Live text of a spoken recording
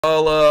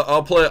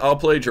I'll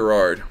play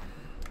Gerard.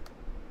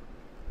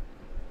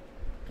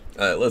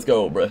 Alright, let's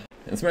go, bruh.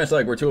 And Smash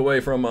like we're 2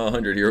 away from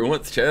 100 here. Who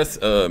wants chess?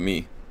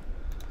 Me.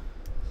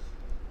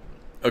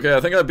 Okay,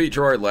 I think I beat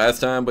Gerard last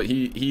time, but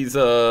he's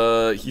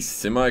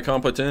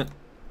semi-competent.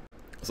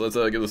 So let's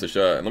give this a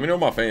shot. And let me know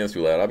if my fan's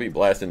too loud. I'll be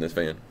blasting this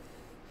fan.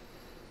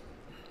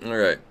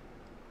 Alright.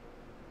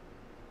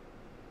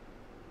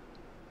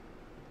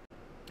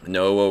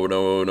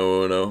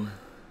 No.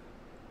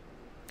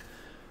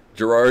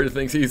 Gerard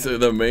thinks he's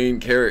the main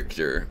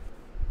character.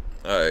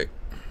 Alright.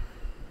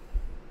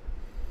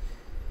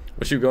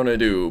 What you gonna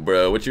do,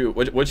 bro? What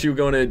you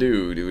gonna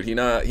do, dude? He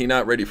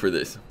not ready for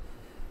this.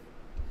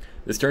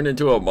 This turned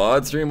into a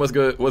mod stream. What's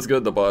good?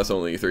 The boss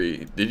only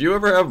 3. Did you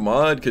ever have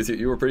mod? Cause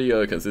you were pretty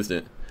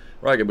consistent.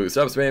 Rocket Boost,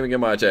 stop spamming in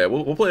my chat.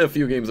 We'll play a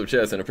few games of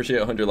chess and appreciate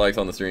 100 likes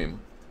on the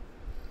stream.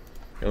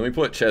 And let me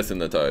put chess in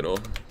the title.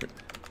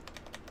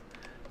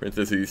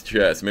 Parentheses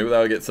chess. Maybe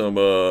that'll get some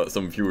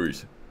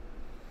viewers.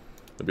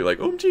 They'll be like,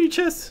 OMG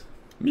chess.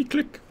 Me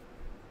click.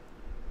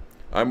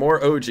 I'm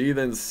more OG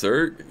than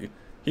Sir.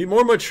 He's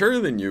more mature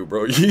than you,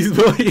 bro. He's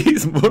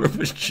more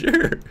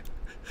mature.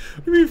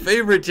 What do you mean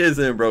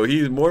favoritism, bro?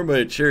 He's more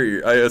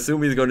mature. I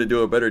assume he's going to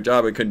do a better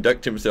job and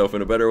conduct himself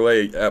in a better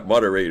way at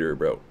moderator,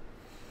 bro.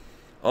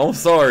 I'm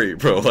sorry,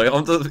 bro. Like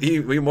I'm just he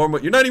more.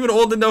 You're not even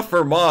old enough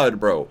for mod,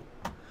 bro.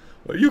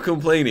 What are you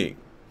complaining?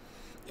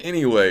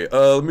 Anyway,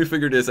 let me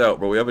figure this out,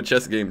 bro. We have a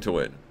chess game to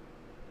win.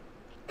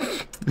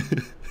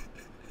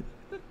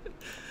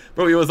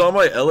 Bro, he was on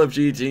my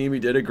LFG team. He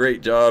did a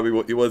great job.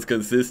 He was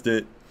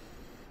consistent.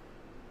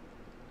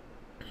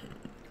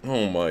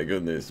 Oh my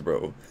goodness,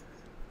 bro.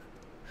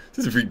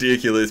 This is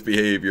ridiculous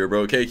behavior,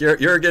 bro. Okay,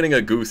 you're getting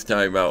a goose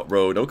timeout,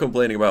 bro. Don't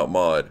complain about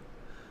mod.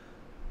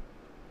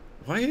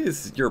 Why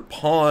is your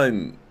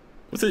pawn...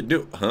 What's it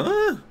do?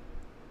 Huh?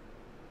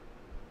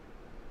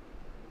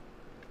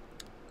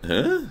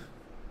 Huh?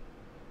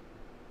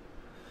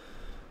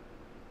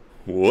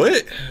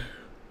 What?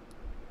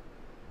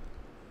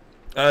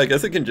 I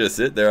guess it can just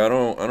sit there. I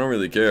don't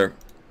really care.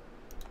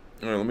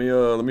 Alright,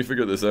 let me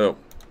figure this out.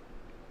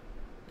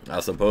 I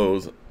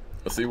suppose.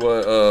 Let's see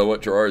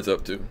what Gerard's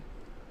up to.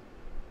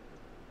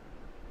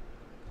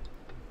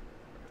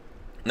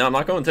 No, I'm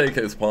not going to take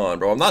his pawn,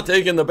 bro. I'm not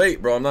taking the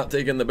bait, bro. I'm not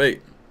taking the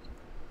bait.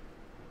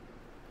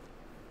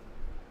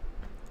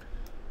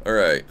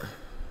 Alright.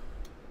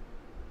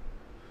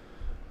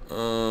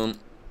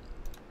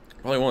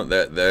 Probably want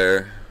that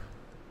there.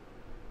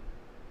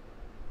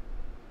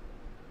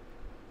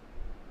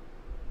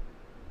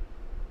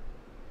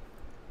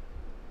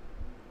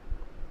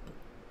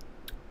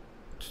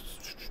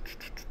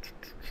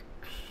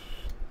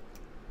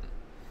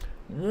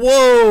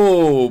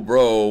 Whoa,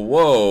 bro!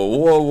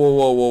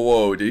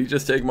 Whoa! Did he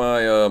just take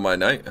my my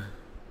knight?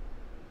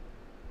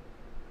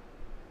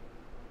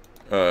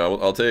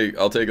 I'll take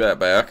that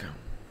back.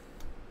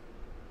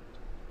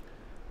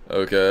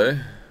 Okay.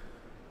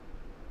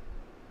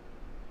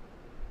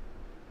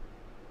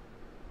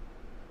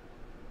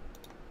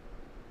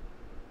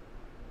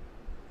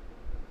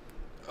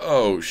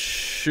 Oh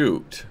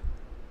shoot.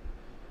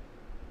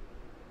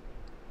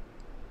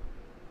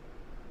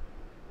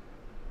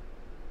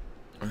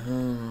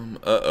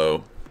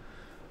 Uh-oh.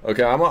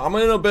 Okay, I'm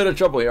in a bit of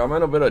trouble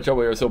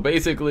here. So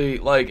basically,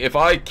 like, if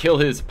I kill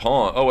his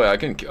pawn... Oh, wait, I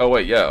can... Oh,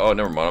 wait, yeah. Oh,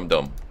 never mind. I'm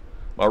dumb.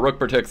 My rook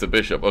protects the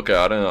bishop. Okay,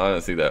 I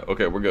didn't see that.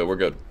 Okay, we're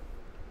good.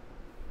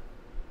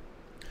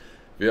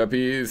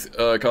 VIPs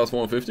cost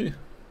 150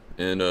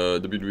 in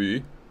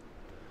WWE.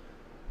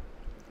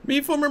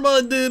 Me former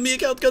mod, me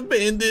account got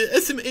banned,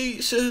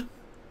 SMH.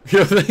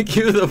 Yo, thank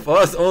you, the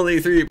boss only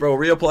 3, bro.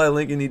 Reapply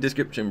link in the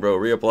description, bro.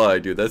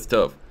 Reapply, dude. That's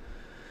tough.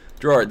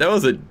 Gerard, that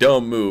was a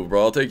dumb move,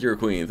 bro. I'll take your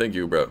queen. Thank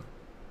you, bro.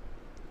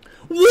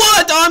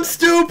 What? I'm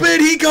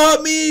stupid. He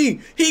got me.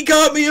 He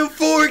got me in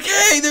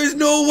 4K. There's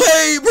no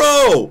way,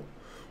 bro.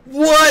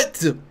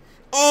 What?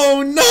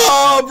 Oh,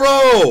 no,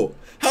 bro.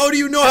 How do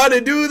you know how to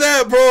do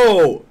that,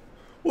 bro?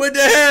 What the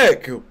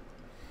heck?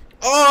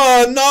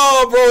 Oh,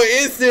 no, bro.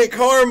 Instant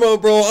karma,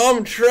 bro.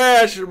 I'm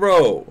trash,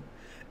 bro.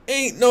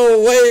 Ain't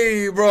no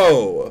way,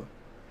 bro.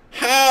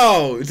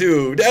 How,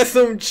 dude? That's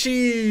some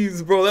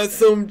cheese, bro. That's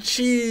some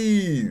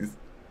cheese.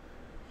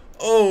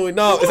 Oh,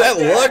 no. Is that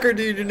luck or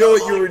did you know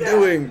what you were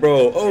doing,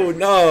 bro? Oh,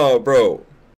 no, bro.